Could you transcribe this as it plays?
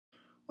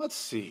Let's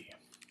see.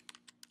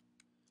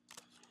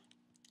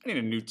 I need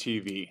a new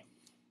TV.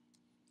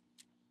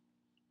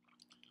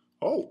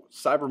 Oh,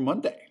 Cyber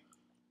Monday.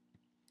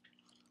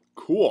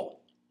 Cool.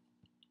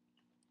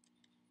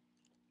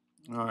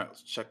 All right,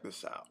 let's check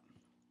this out.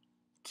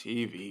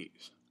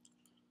 TVs.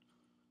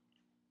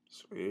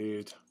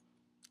 Sweet.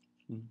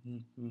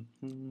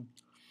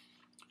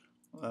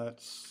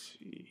 Let's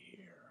see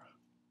here.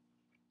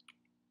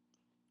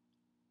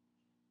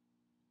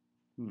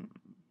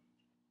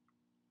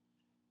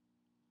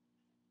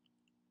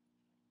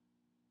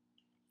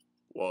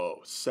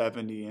 Whoa,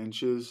 70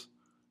 inches.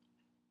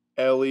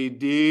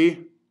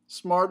 LED.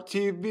 Smart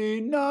TV.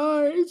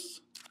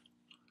 Nice.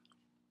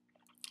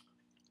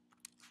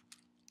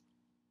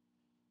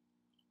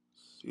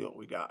 See what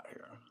we got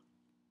here.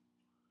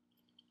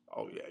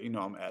 Oh yeah, you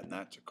know I'm adding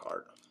that to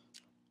cart.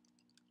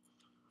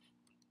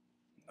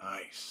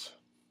 Nice.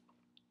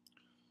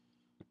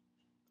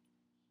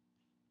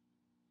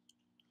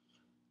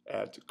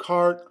 Add to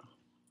cart.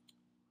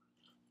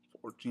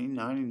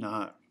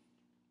 $14.99.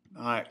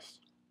 Nice.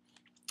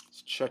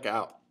 Let's check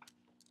out.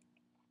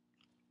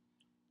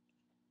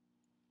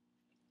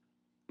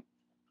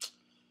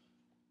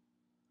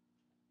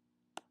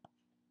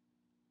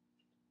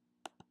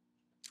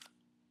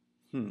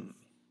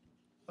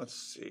 Let's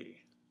see.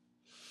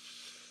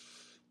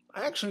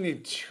 I actually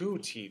need two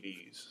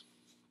TVs.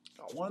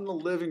 Got one in the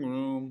living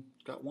room,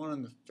 got one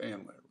in the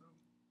family room.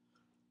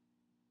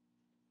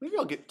 Maybe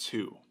I'll get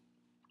two.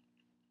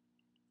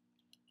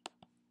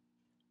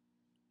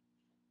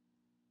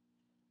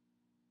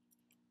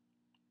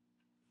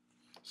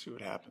 See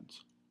what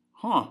happens.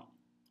 Huh.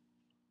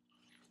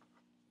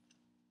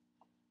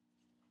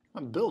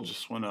 My bill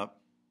just went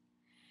up.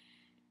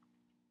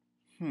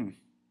 I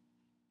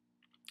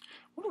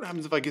wonder what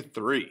happens if I get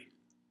three.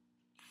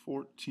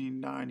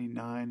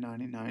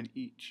 $14.99.99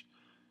 each.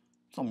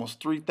 It's almost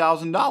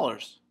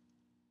 $3,000.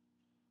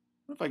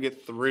 What if I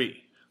get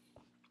three?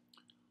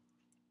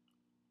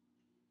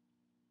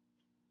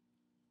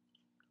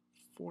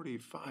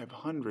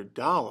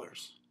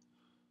 $4,500.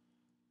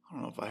 I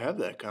don't know if I have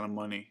that kind of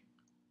money.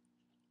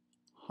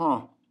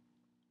 Huh.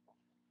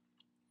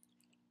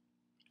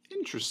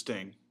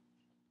 Interesting.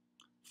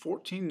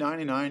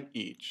 $14.99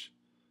 each.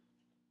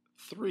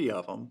 Three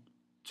of them.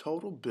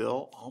 Total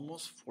bill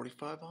almost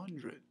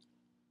 $4,500.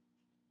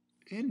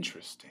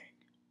 Interesting.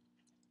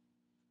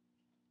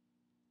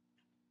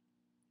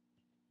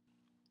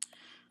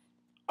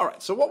 All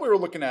right, so what we were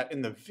looking at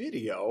in the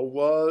video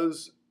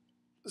was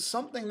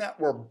something that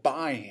we're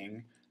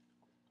buying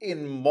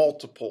in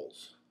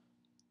multiples.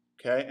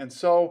 Okay, and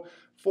so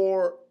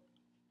for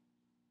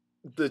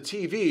the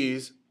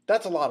TVs,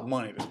 that's a lot of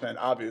money to spend,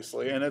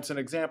 obviously, and it's an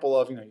example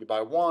of, you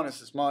buy one,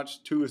 it's this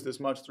much, two is this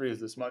much, three is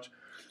this much.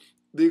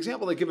 The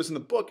example they give us in the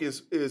book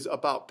is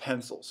about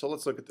pencils. So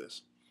let's look at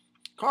this.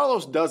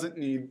 Carlos doesn't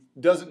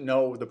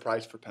know the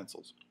price for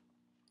pencils,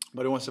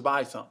 but he wants to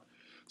buy some.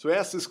 So he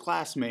asks his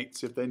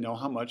classmates if they know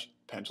how much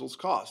pencils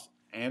cost.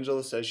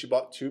 Angela says she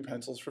bought 2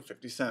 pencils for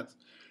 50 cents.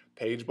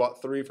 Paige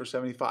bought 3 for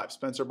 75.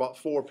 Spencer bought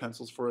 4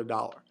 pencils for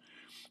 $1.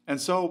 And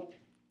so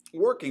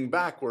working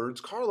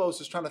backwards,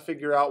 Carlos is trying to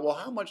figure out, well,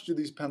 how much do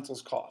these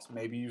pencils cost?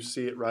 Maybe you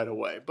see it right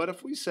away. But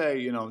if we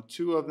say,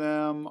 2 of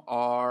them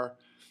are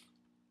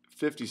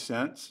 50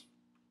 cents,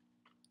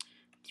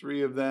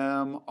 3 of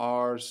them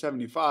are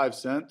 75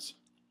 cents,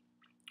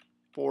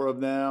 4 of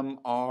them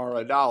are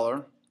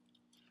 $1,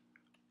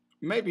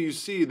 maybe you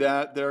see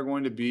that they're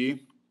going to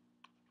be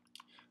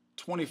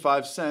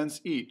 25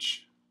 cents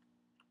each,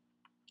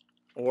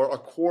 or a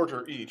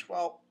quarter each.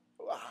 Well,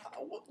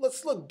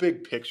 let's look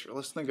big picture.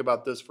 Let's think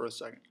about this for a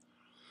second.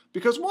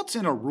 Because what's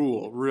in a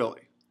rule,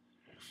 really?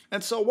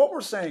 And so what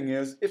we're saying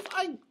is, if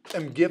I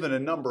am given a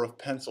number of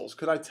pencils,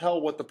 could I tell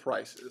what the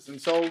price is?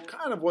 And so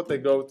kind of what they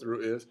go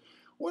through is,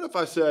 what if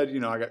I said,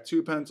 I got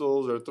 2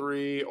 pencils or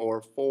 3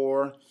 or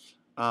 4,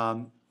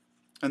 and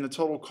the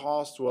total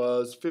cost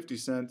was 50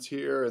 cents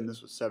here, and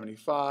this was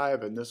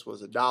 75, and this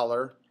was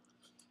 $1.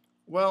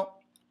 Well,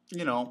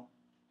 I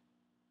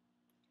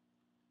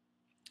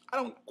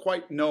don't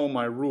quite know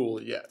my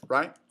rule yet,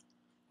 right?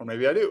 Or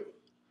maybe I do.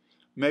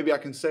 Maybe I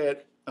can say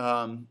it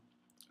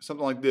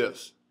something like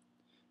this.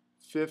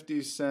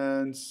 50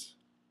 cents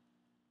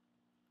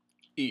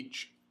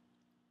each.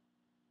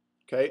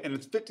 Okay, and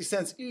it's 50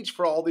 cents each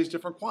for all these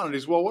different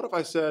quantities. Well, what if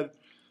I said,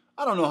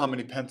 I don't know how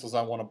many pencils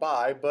I want to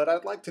buy, but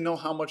I'd like to know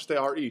how much they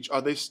are each.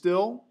 Are they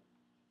still?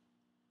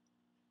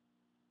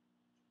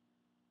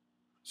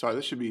 Sorry,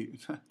 this should be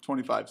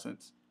 25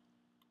 cents.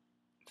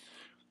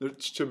 There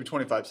should be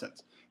 25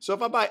 cents. So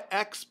if I buy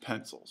X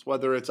pencils,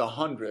 whether it's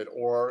 100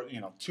 or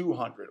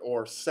 200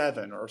 or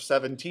 7 or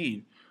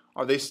 17,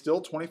 are they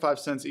still 25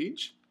 cents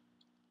each?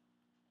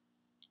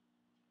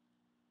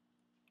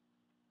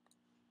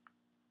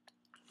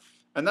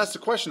 And that's the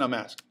question I'm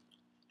asking.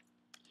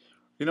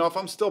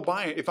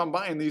 If I'm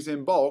buying these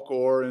in bulk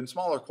or in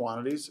smaller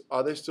quantities,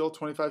 are they still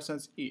 25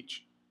 cents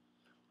each?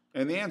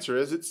 And the answer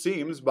is, it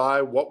seems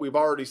by what we've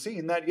already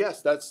seen that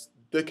yes, that's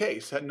the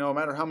case. No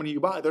matter how many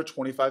you buy, they're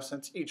 25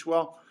 cents each.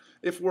 Well,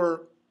 if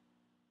we're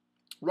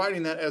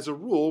writing that as a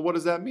rule, what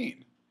does that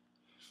mean?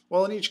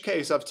 Well, in each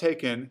case, I've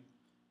taken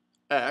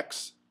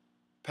X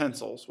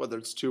pencils, whether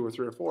it's 2 or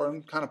 3 or 4,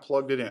 and kind of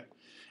plugged it in.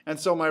 And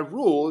so my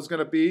rule is going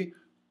to be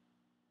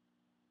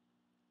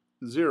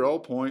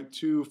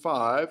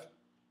 0.25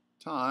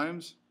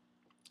 times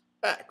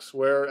X,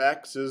 where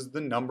X is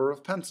the number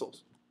of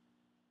pencils.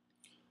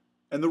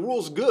 And the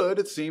rule's good,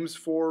 it seems,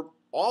 for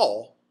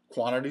all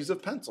quantities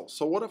of pencils.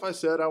 So what if I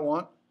said I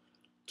want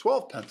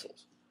 12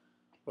 pencils?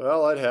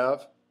 Well, I'd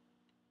have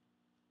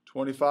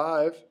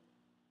 25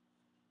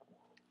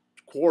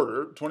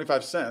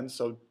 cents,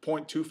 so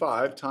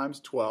 0.25 times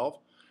 12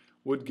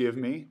 would give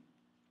me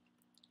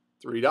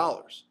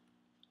 $3.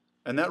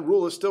 And that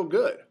rule is still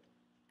good.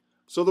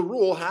 So the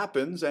rule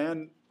happens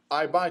and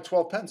I buy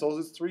 12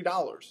 pencils, it's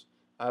 $3.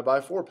 I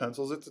buy 4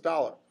 pencils, it's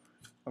 $1.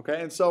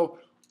 Okay, and so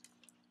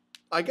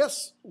I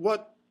guess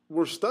what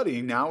we're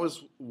studying now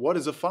is what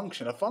is a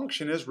function. A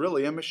function is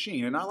really a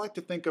machine, and I like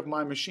to think of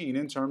my machine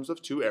in terms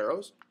of 2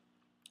 arrows.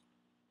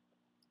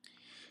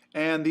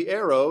 And the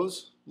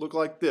arrows look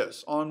like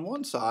this. On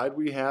one side,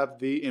 we have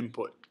the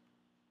input.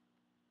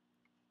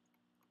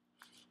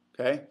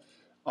 Okay?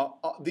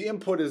 The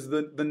input is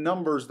the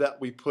numbers that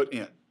we put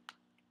in.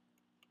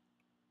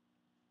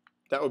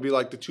 That would be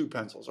like the 2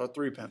 pencils, or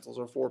 3 pencils,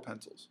 or 4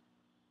 pencils.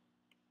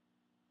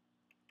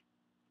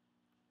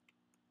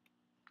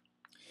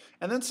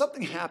 And then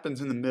something happens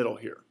in the middle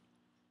here.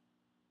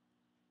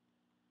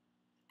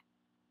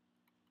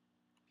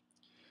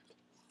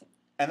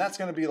 And that's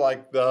going to be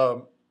like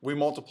we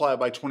multiply it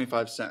by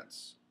 25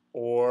 cents.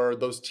 Or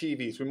those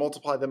TVs, we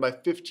multiply them by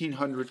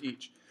 1,500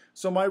 each.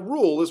 So my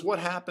rule is what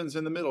happens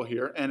in the middle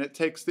here, and it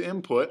takes the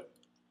input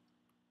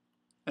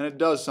and it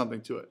does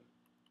something to it.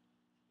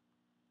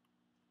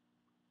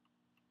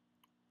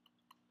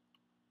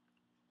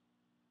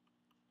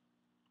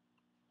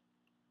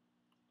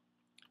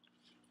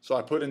 So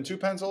I put in 2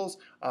 pencils,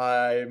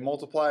 I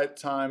multiply it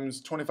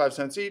times 25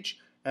 cents each,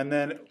 and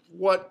then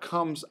what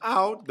comes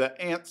out, the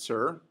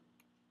answer,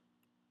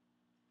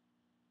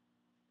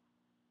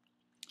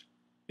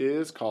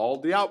 is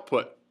called the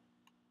output.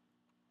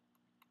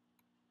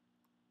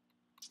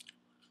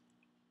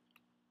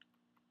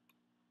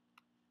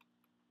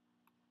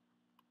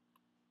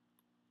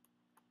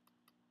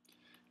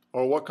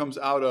 Or what comes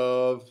out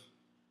of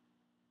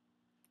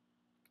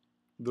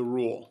the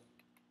rule.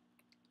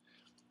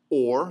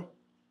 Or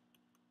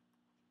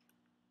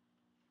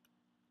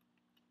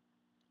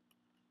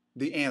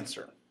the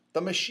answer.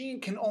 The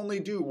machine can only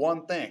do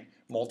one thing.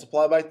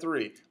 Multiply by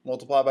 3,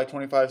 multiply by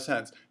 25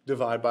 cents,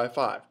 divide by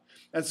 5.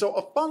 And so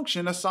a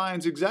function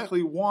assigns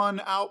exactly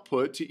one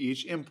output to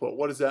each input.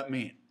 What does that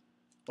mean?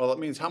 Well, it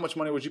means how much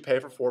money would you pay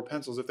for 4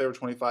 pencils if they were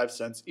 25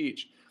 cents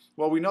each?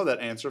 Well, we know that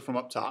answer from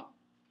up top.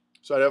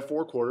 So I'd have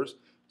 4 quarters,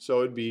 so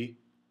it'd be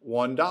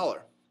 $1.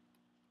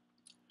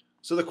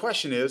 So the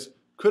question is,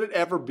 could it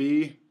ever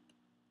be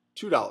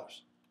 $2?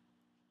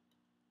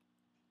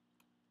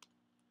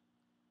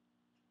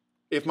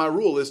 If my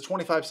rule is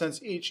 25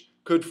 cents each,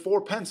 could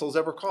 4 pencils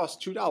ever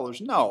cost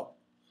 $2? No.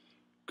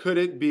 Could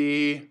it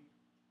be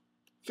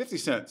 50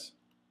 cents?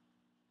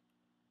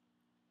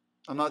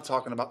 I'm not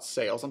talking about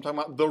sales. I'm talking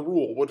about the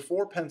rule. Would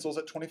 4 pencils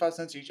at 25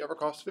 cents each ever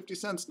cost 50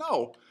 cents?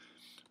 No.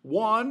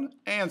 One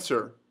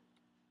answer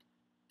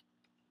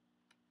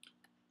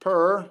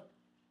per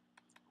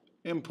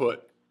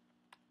input.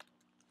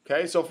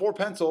 Okay, so 4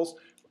 pencils.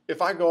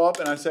 If I go up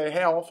and I say,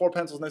 hey, I want 4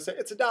 pencils, and they say,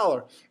 it's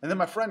 $1. And then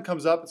my friend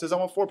comes up and says, I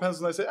want 4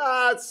 pencils, and they say,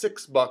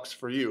 it's $6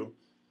 for you.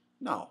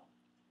 No.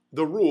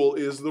 The rule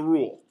is the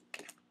rule.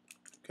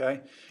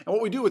 Okay? And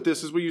what we do with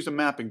this is we use a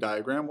mapping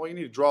diagram. Well, you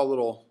need to draw a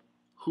little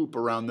hoop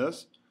around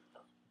this.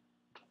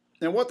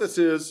 And what this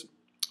is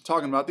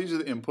talking about, these are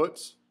the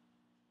inputs.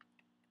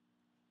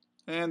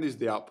 And these are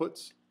the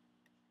outputs.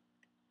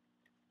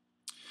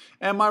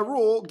 And my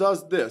rule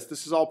does this.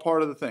 This is all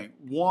part of the thing.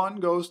 1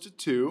 goes to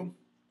 2.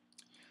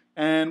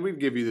 And we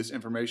give you this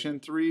information.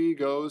 3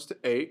 goes to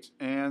 8.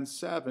 And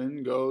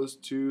 7 goes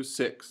to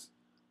 6.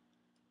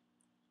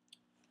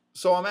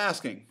 So I'm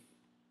asking,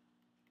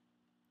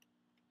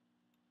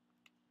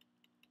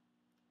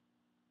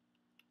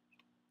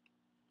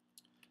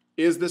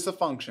 is this a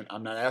function?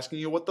 I'm not asking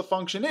you what the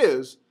function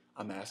is.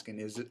 I'm asking,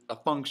 is it a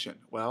function?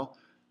 Well,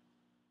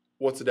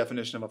 what's the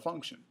definition of a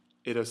function?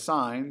 It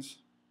assigns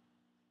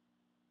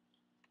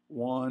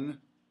one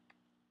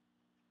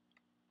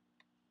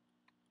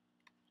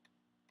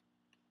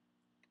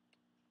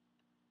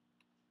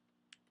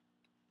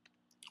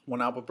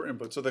output per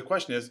input. So the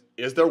question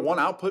is there one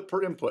output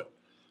per input?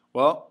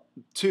 Well,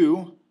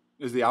 2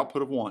 is the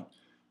output of 1.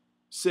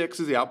 6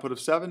 is the output of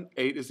 7.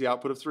 8 is the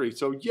output of 3.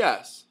 So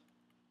yes,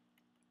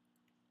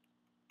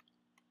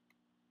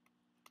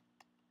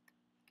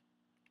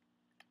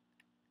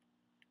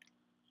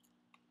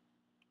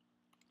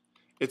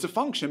 it's a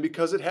function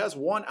because it has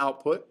one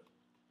output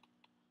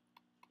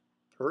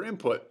per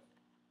input.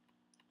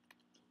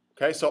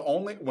 Okay, so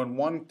only when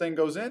one thing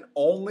goes in,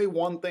 only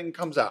one thing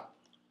comes out.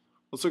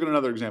 Let's look at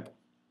another example.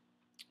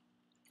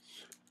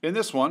 In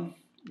this one,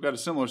 we've got a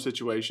similar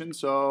situation.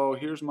 So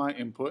here's my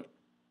input.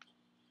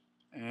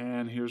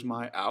 and here's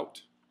my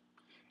out.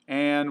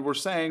 And we're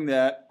saying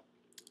that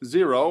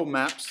 0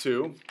 maps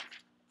to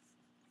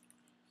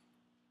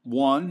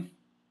 1,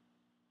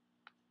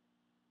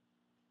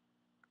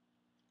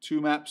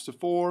 2 maps to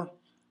 4,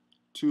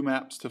 2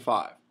 maps to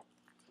 5.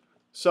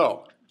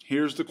 So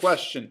here's the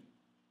question.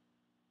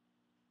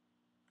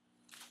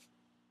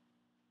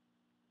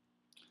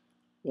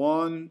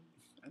 1,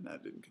 and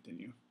that didn't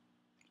continue.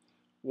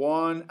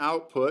 1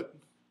 output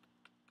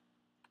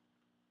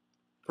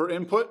per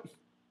input.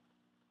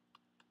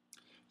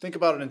 Think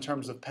about it in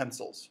terms of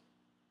pencils.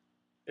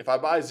 If I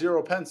buy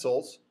 0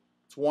 pencils,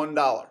 it's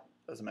 $1.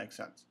 Doesn't make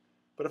sense.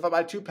 But if I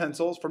buy 2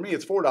 pencils, for me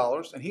it's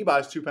 $4, and he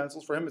buys 2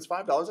 pencils, for him it's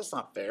 $5. That's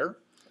not fair.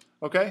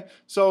 Okay?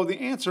 So the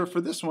answer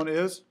for this one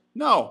is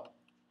no.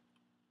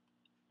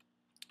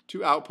 2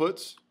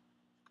 outputs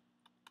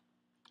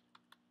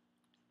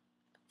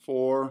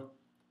for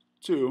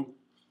 2.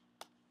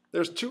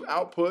 There's 2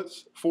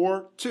 outputs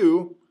for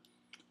 2.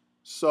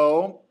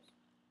 So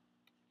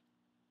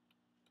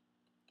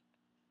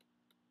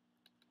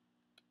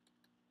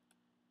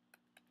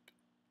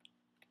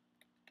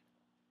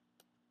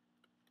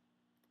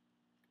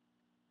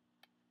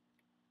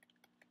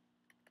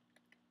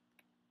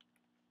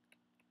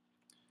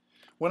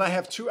when I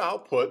have 2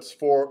 outputs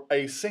for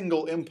a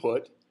single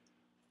input,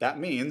 that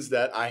means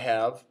that I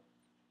have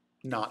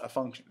not a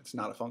function. It's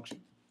not a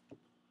function.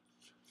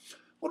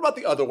 What about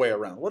the other way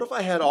around? What if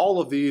I had all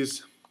of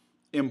these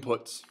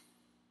inputs?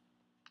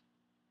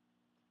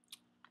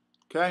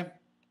 Okay?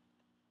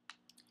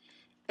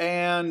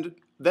 And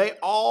they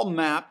all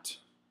mapped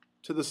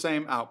to the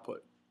same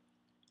output.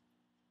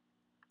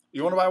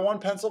 You want to buy 1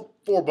 pencil?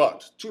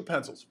 $4. 2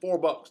 pencils,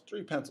 $4.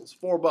 3 pencils,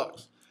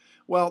 $4.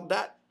 Well,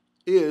 that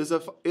is a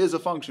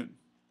function.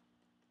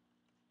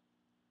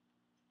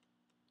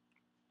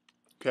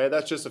 Okay,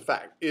 that's just a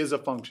fact. Is a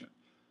function.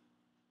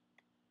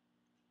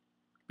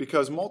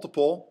 Because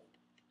multiple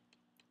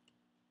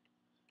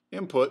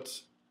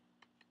inputs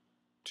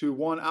to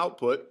 1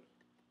 output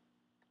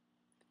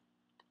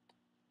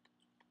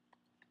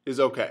is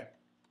okay.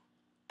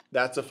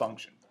 That's a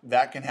function.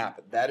 That can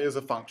happen. That is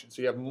a function.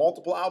 So you have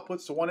multiple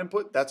outputs to 1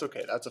 input, that's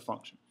okay. That's a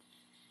function.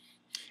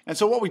 And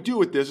so what we do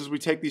with this is we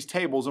take these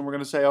tables and we're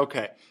going to say,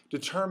 okay,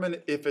 determine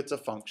if it's a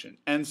function.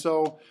 And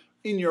so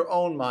in your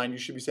own mind, you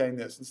should be saying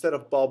this. Instead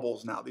of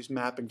bubbles now, these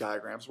mapping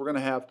diagrams, we're going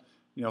to have,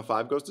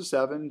 5 goes to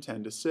 7,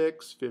 10 to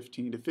 6,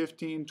 15 to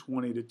 15,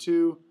 20 to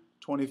 2,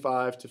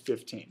 25 to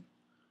 15.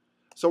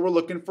 So we're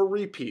looking for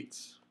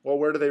repeats. Well,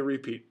 where do they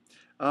repeat?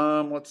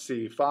 Let's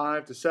see,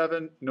 5 to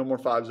 7, no more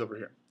 5s over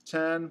here.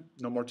 10,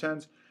 no more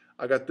 10s.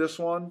 I got this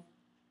one,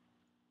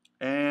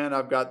 and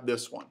I've got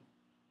this one.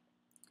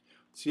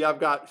 See, I've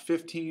got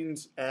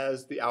 15s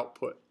as the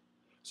output.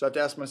 So I have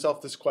to ask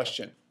myself this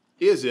question.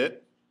 Is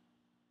it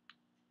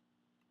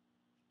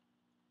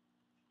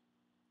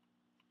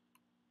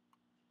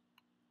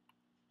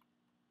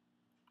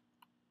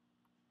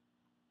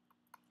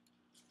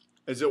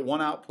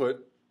one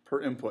output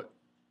per input?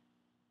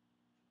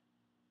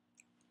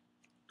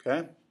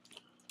 Okay.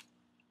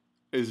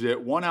 Is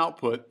it 1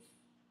 output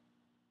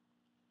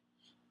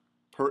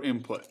per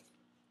input?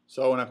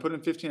 So when I put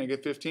in 15, I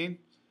get 15.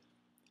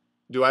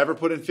 Do I ever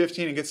put in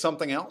 15 and get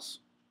something else?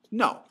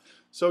 No.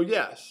 So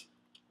yes,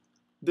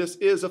 this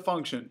is a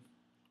function.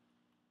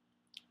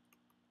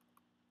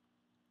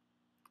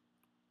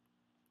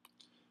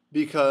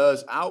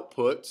 Because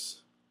outputs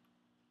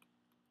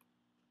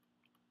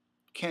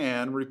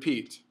can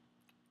repeat.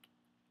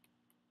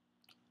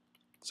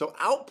 So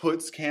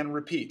outputs can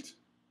repeat.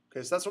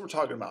 Okay, so that's what we're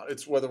talking about.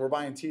 It's whether we're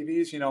buying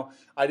TVs,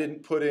 I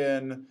didn't put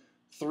in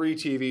 3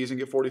 TVs and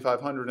get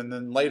 4,500, and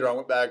then later I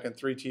went back and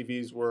 3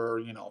 TVs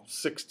were,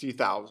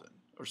 60,000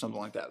 or something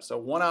like that. So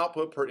 1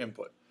 output per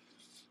input.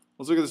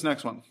 Let's look at this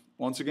next one.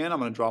 Once again, I'm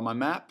going to draw my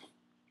map.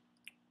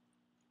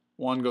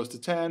 1 goes to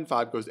 10,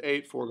 5 goes to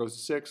 8, 4 goes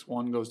to 6,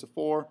 1 goes to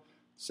 4,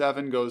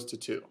 7 goes to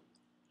 2.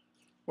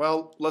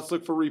 Well, let's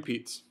look for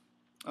repeats.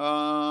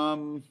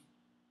 1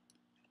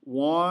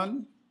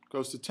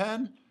 goes to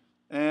 10,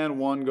 and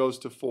 1 goes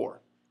to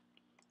 4.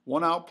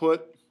 1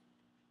 output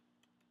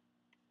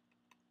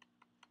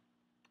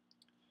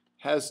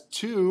has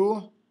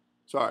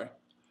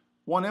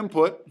 1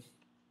 input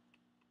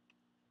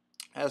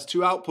has 2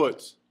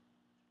 outputs.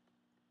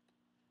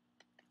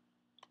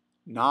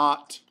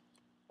 Not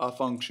a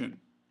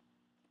function.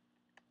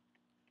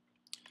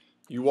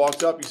 You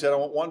walked up, you said, I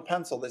want 1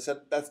 pencil. They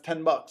said, that's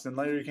 $10. And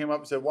later you came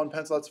up and said, 1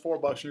 pencil, that's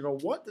 $4. And you go,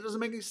 what? That doesn't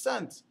make any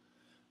sense.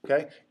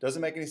 Okay?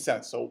 Doesn't make any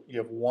sense. So you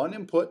have 1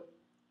 input.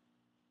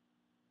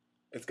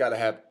 It's got to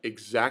have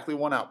exactly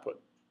 1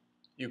 output.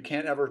 You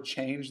can't ever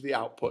change the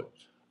output.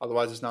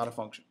 Otherwise, it's not a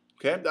function.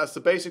 Okay? That's the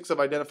basics of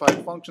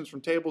identifying functions from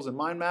tables and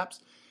mind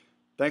maps.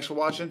 Thanks for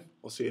watching.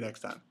 We'll see you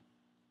next time.